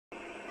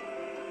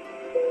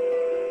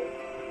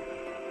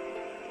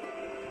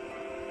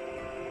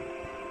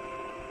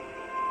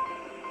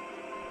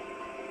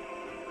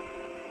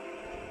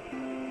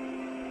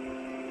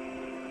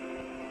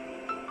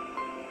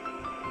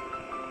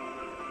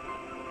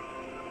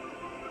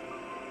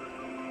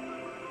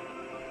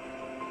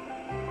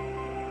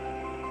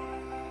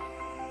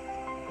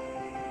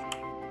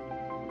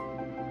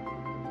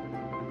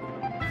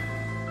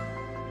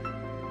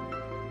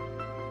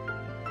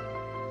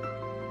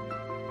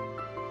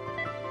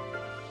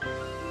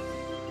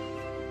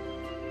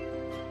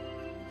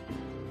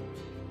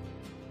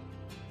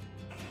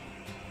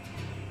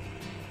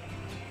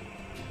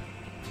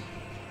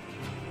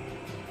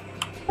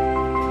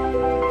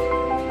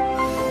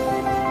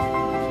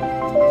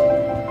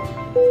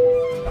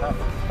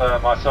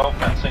Myself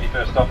and Senior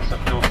First Officer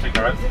Phil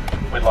Cigarette,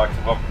 we'd like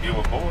to welcome you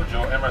aboard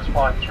your Emirates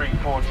Flight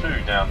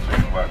 342 down to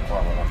Kuala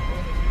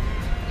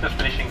Lumpur. Just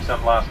finishing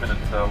some last minute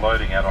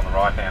loading out on the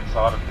right hand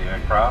side of the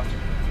aircraft.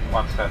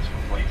 Once that's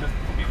completed,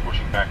 we'll be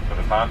pushing back for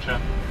departure,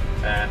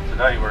 and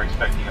today we're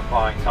expecting a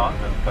flying time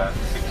of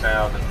 6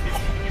 hours and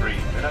 53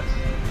 minutes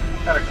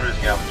at a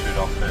cruising altitude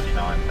of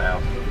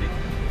 39,000 feet.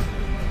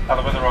 The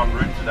weather en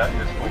route today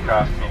is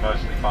forecast to be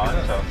mostly fine,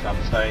 so at some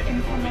stage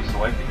we will be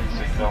selecting the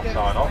seatbelt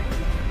sign off.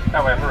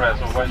 However, as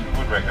always, we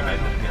would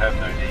recommend that if you have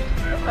no need to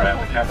move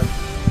around the cabin,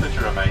 that you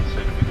remain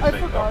seated with your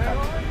seatbelt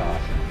comfortably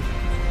fastened.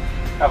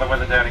 The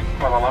weather down in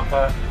Kuala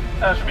Lumpur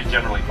should be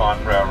generally fine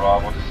for our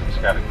arrival, just some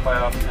scattered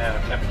clouds and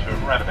a temperature of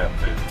around about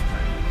 30 degrees.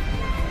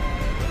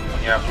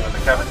 Looking after you in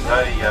the cabin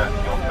today, your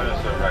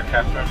purser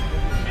Catherine,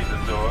 she's at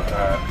the door,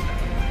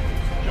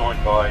 joined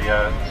by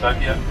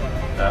Sophia,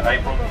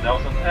 April,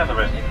 Nelson and the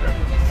rest of the crew.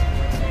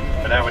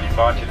 For now, we'd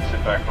invite you to sit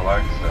back,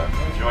 relax,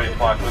 enjoy your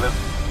flight with us.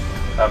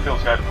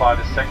 Phil's going to fly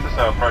this sector,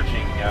 so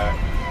approaching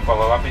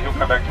Kuala Lumpur, he'll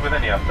come back to you with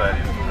any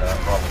updated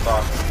arrival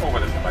time or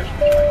with information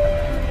which may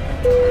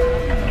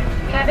come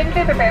in. Cabin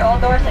crew, prepare all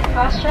doors and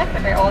cross-check,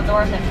 prepare all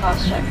doors and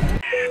cross-check.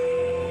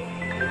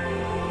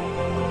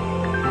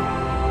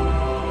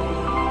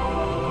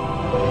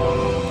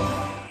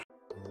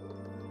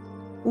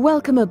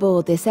 Welcome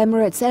aboard this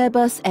Emirates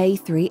Airbus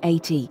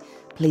A380.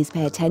 Please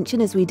pay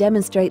attention as we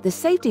demonstrate the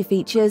safety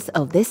features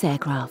of this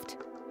aircraft.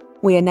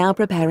 We are now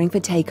preparing for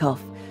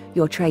takeoff.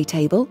 Your tray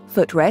table,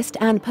 footrest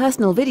and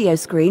personal video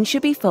screen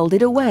should be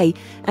folded away,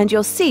 and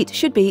your seat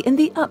should be in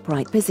the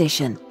upright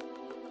position.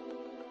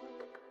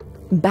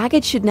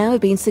 Baggage should now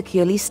have been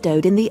securely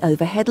stowed in the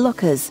overhead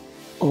lockers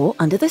or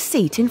under the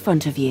seat in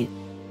front of you.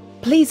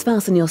 Please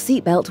fasten your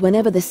seatbelt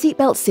whenever the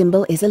seatbelt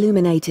symbol is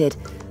illuminated.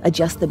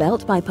 Adjust the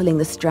belt by pulling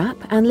the strap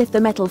and lift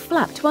the metal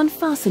flap to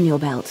unfasten your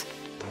belt.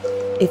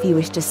 If you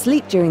wish to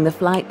sleep during the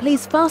flight,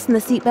 please fasten the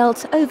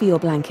seatbelt over your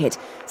blanket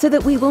so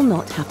that we will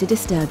not have to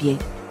disturb you.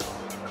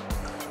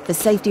 For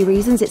safety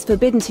reasons, it's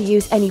forbidden to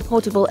use any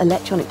portable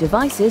electronic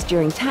devices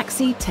during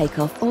taxi,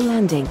 takeoff or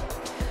landing.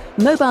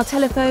 Mobile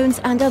telephones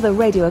and other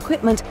radio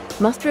equipment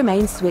must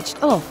remain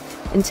switched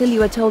off until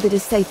you are told it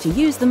is safe to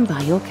use them by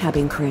your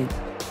cabin crew.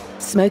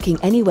 Smoking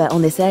anywhere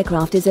on this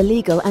aircraft is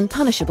illegal and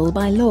punishable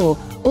by law.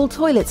 All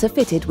toilets are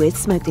fitted with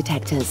smoke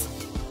detectors.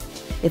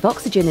 If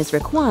oxygen is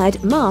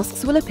required,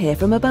 masks will appear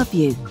from above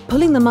you.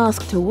 Pulling the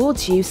mask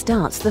towards you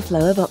starts the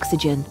flow of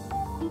oxygen.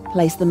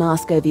 Place the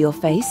mask over your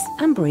face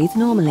and breathe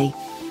normally.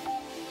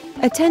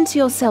 Attend to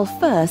yourself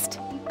first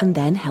and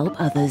then help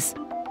others.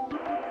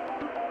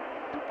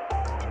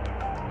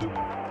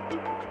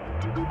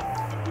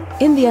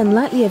 In the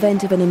unlikely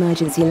event of an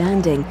emergency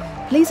landing,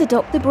 please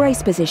adopt the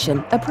brace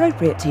position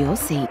appropriate to your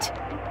seat.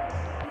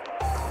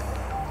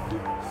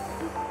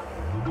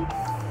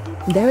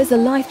 There is a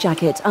life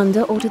jacket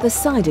under or to the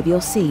side of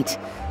your seat.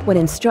 When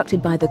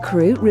instructed by the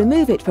crew,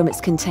 remove it from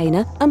its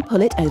container and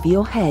pull it over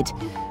your head.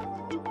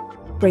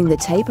 Bring the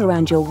tape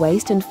around your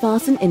waist and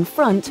fasten in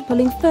front,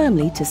 pulling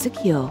firmly to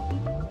secure.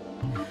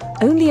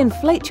 Only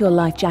inflate your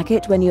life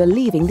jacket when you're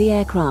leaving the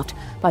aircraft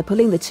by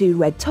pulling the two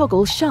red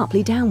toggles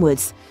sharply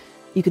downwards.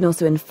 You can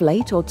also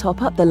inflate or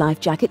top up the life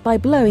jacket by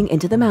blowing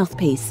into the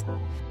mouthpiece.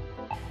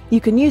 You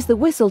can use the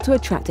whistle to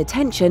attract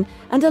attention,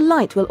 and a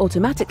light will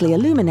automatically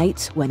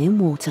illuminate when in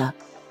water.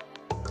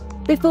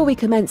 Before we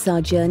commence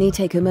our journey,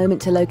 take a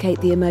moment to locate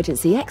the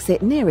emergency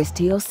exit nearest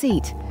to your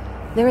seat.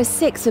 There are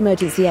 6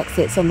 emergency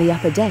exits on the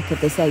upper deck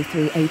of this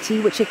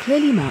A380 which are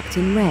clearly marked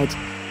in red.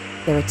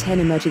 There are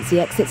 10 emergency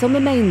exits on the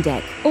main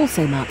deck,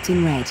 also marked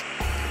in red.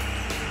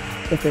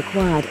 If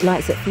required,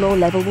 lights at floor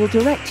level will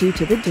direct you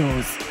to the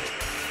doors.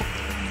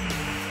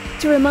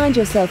 To remind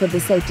yourself of the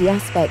safety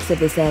aspects of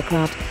this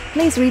aircraft,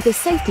 please read the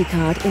safety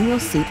card in your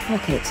seat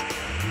pocket.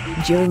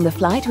 During the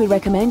flight, we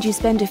recommend you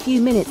spend a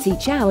few minutes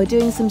each hour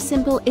doing some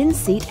simple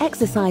in-seat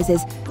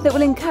exercises that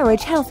will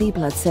encourage healthy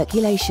blood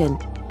circulation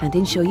and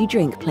ensure you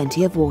drink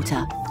plenty of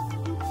water.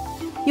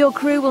 Your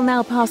crew will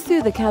now pass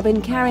through the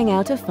cabin carrying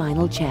out a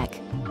final check.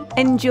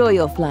 Enjoy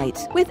your flight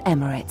with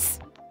Emirates.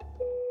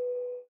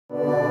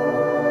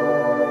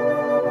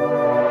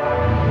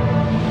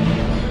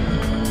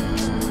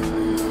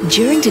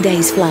 During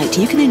today's flight,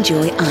 you can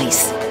enjoy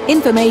ICE,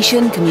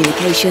 information,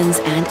 communications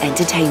and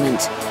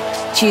entertainment.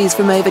 Choose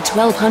from over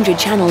 1,200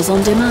 channels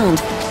on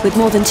demand, with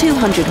more than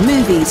 200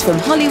 movies from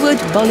Hollywood,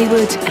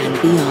 Bollywood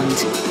and beyond.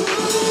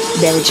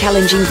 There are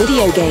challenging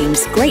video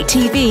games, great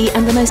TV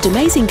and the most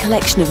amazing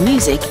collection of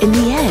music in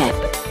the air.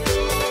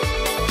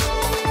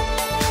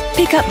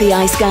 Pick up the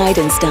ICE guide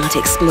and start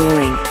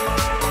exploring.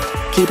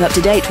 Keep up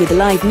to date with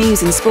live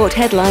news and sport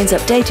headlines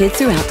updated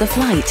throughout the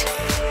flight.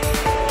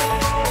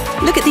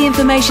 Look at the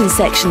information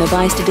section of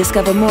ICE to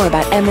discover more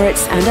about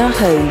Emirates and our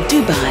home,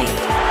 Dubai.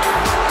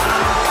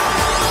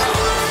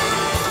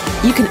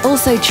 You can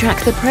also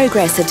track the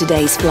progress of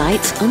today's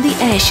flight on the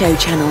airshow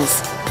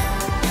channels.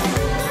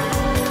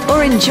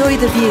 Or enjoy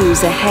the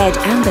views ahead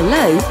and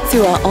below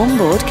through our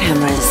onboard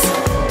cameras.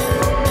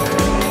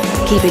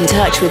 Keep in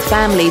touch with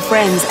family,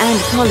 friends and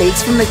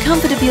colleagues from the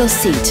comfort of your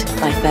seat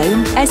by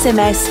phone,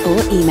 SMS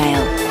or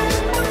email.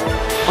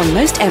 On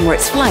most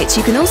Emirates flights,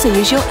 you can also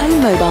use your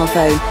own mobile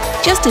phone,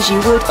 just as you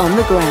would on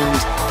the ground.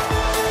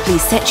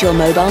 Please set your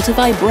mobile to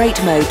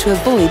vibrate mode to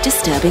avoid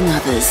disturbing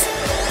others.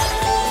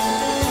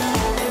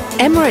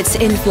 Emirates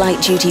in-flight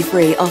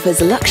duty-free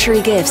offers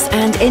luxury gifts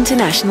and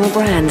international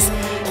brands.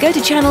 Go to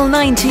channel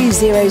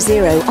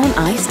 9200 on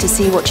ICE to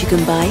see what you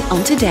can buy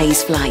on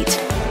today's flight.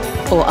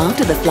 Or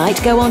after the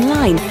flight, go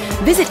online.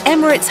 Visit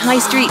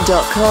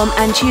emirateshighstreet.com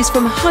and choose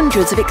from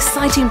hundreds of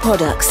exciting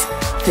products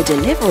for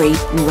delivery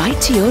right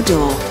to your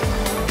door.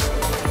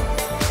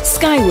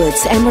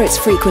 Skywards, Emirates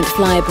frequent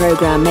flyer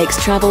program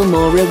makes travel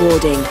more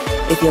rewarding.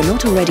 If you're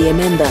not already a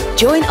member,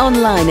 join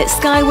online at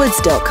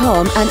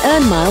skywards.com and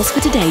earn miles for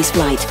today's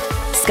flight.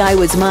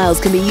 Skywards miles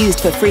can be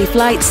used for free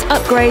flights,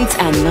 upgrades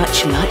and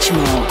much, much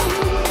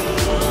more.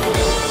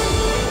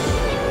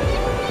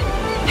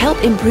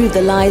 Help improve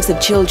the lives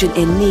of children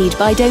in need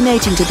by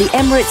donating to the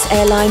Emirates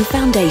Airline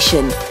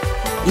Foundation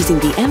using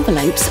the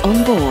envelopes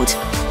on board.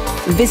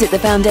 Visit the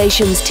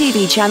Foundation's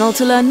TV channel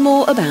to learn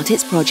more about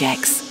its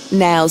projects.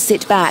 Now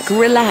sit back,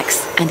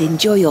 relax and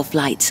enjoy your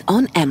flight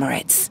on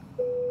Emirates.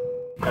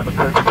 Have a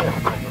good day.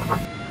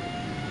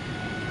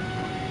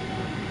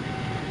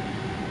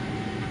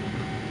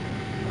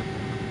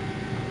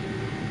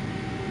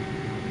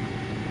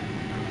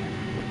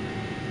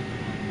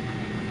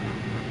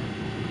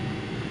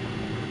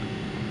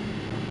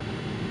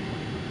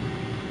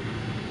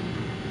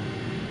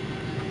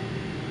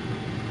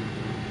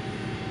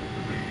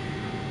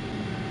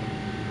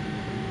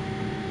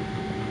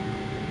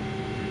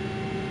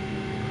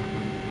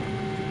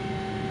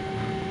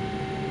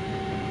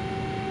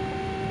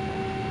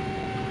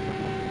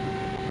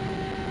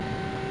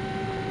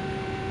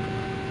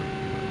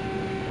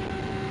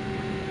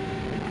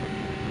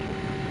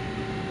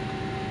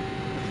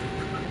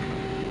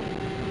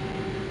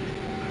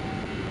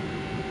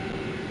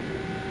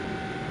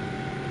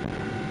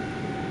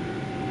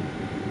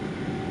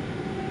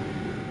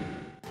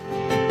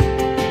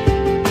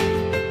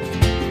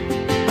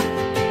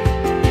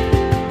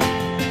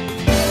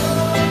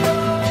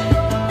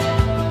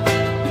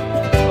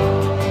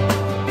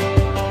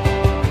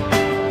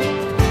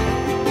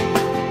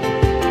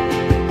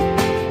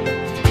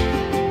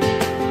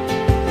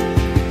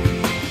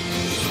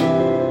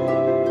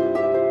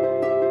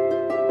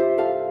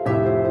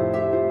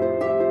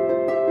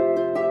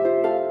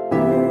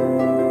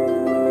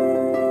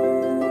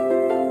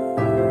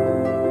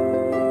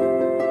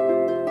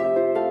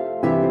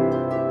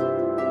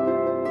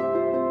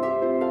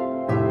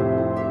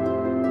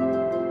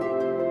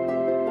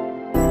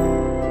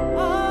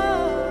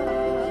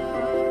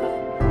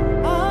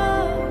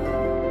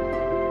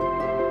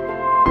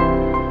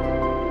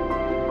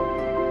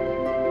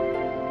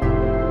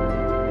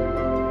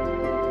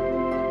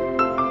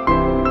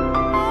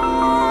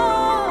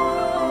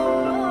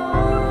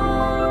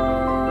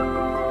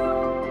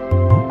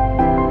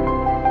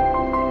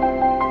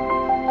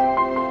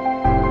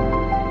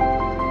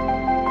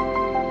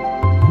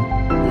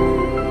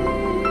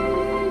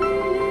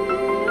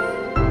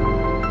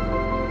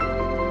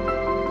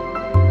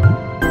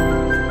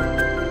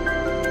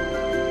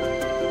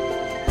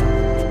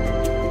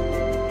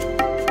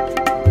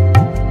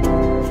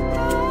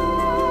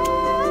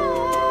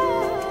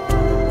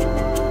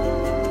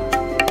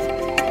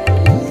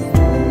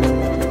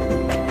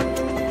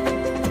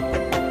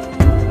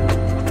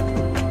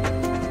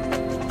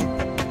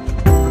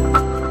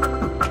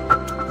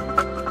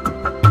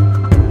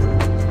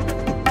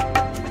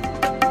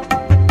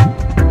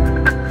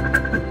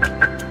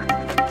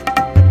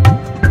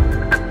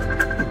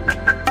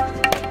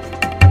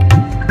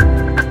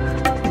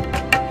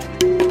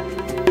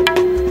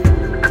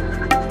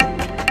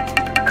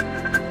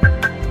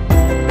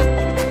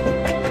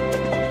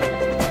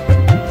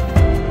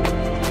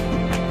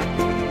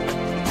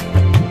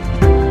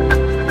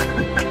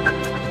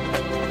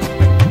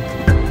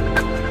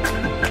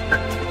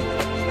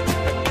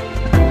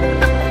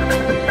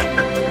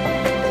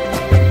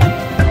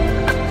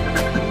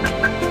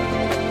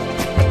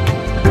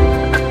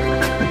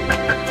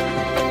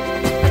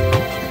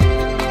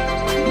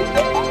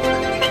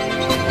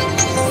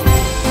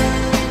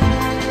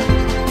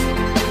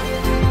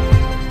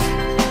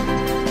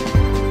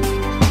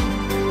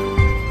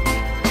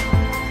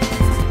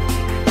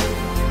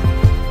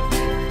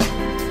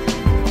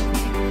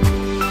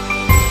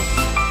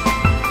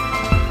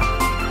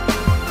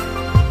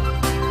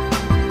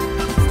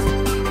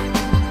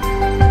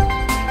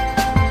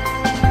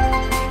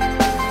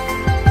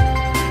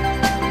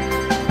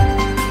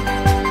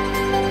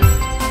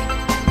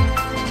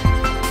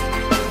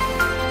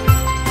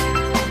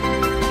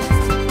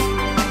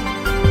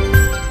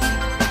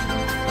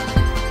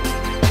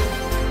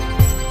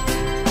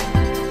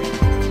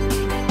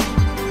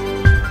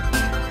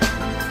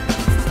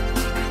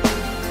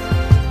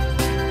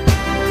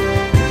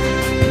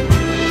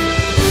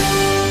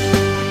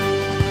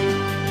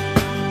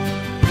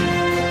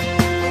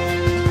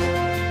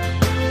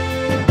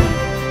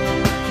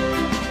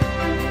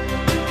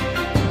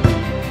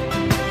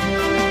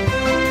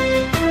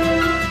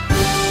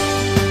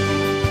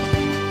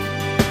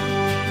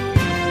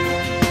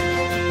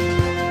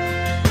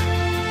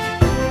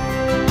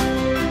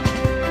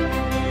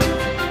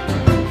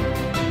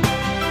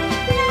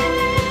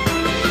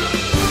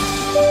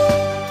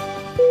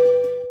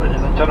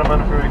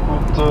 gentlemen, very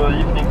good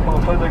evening for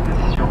the flight deck. This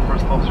is your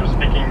first officer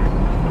speaking.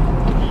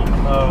 In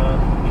a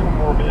few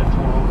more minutes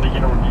we will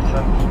begin our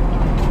descent into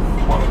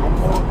Kuala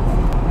Lumpur.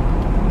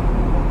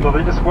 The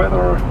latest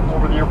weather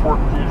over the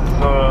airport is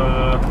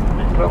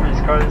big cloudy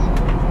skies.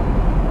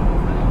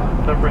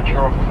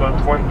 Temperature of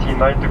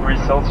 29 degrees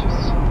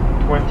Celsius,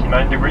 29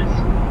 degrees.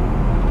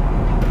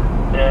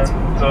 And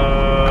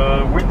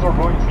winds are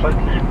blowing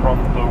slightly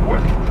from the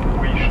west.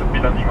 We should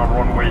be landing on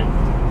runway.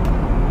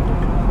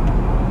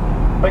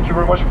 Thank you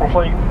very much for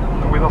flying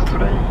with us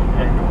today,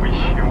 and wish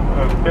you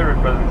a very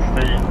pleasant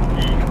stay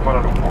in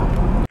Kuala Lumpur.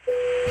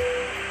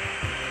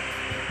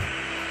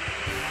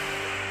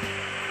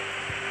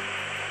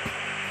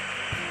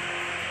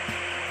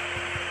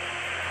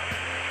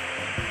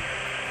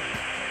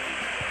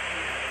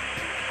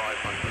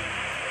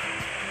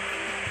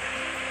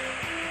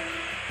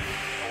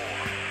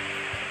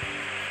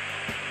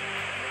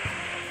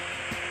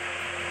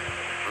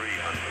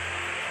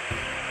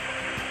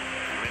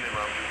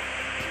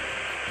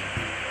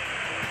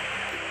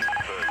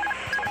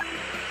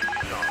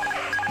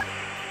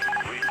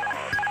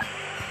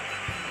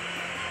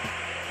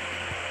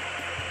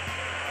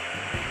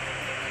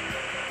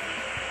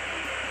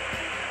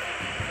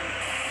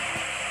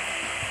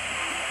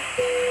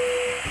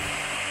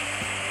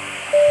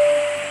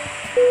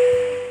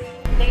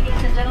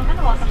 Ladies and gentlemen,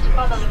 welcome to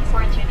Kuala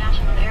Lumpur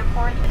International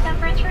Airport with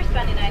temperatures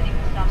 29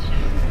 degrees Celsius.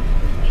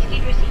 Please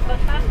keep your seatbelt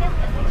fastened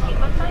and the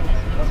seatbelt sign has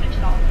been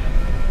switched off.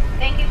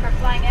 Thank you for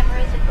flying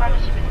Emirates in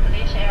partnership with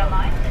Malaysia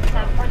Airlines and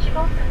South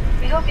Portugal.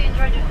 We hope you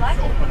enjoyed your flight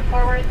and look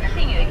forward to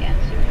seeing you again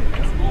soon.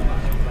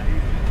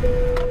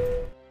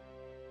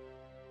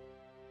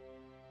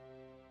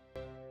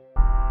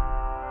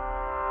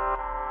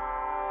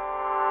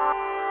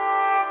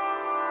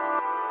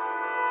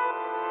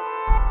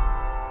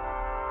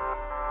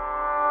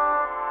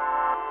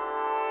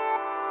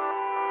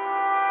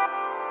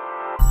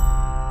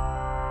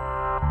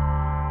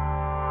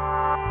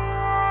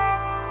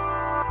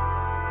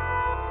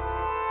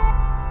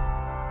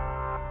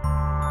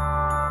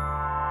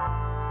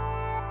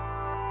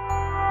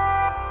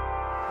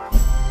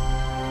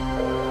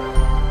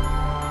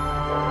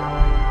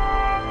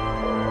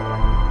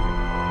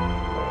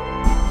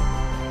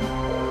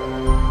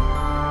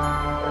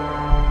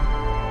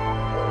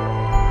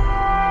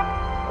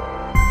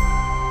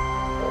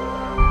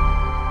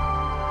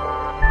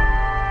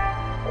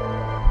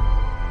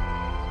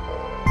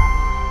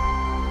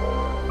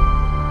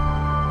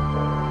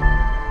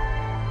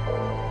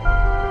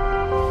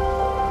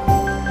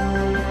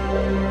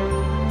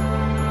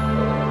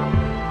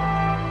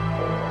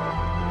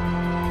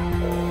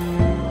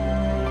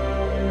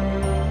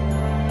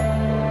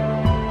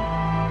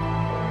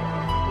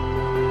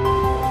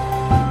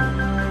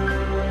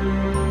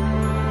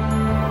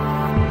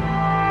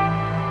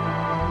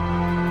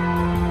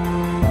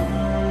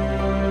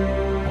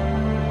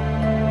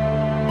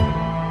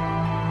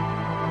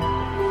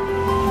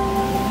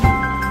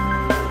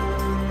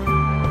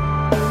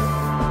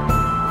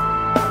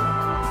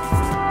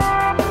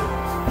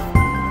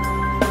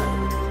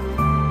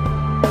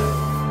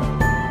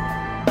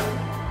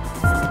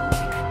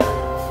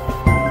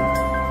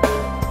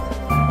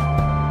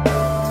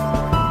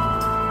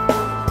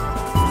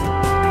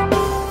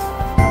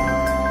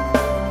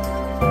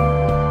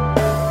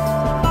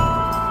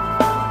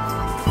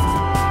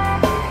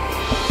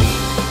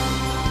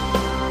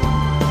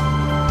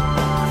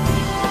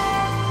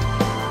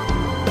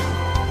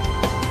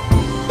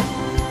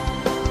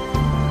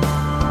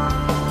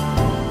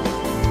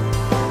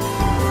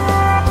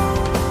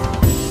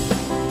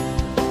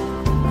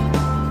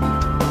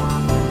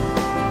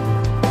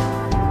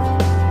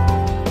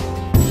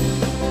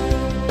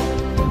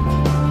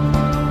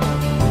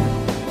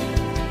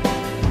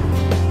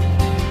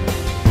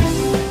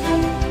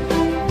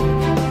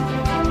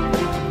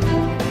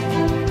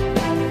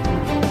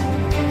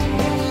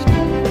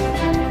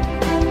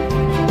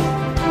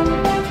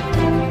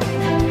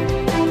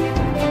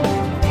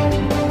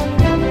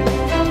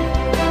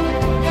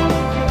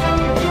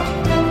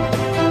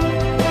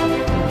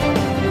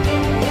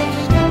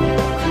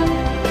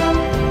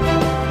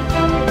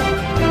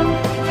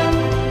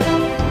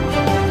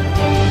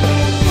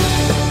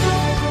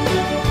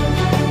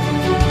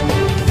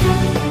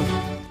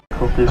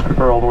 Please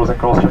prepare all doors and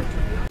cross check.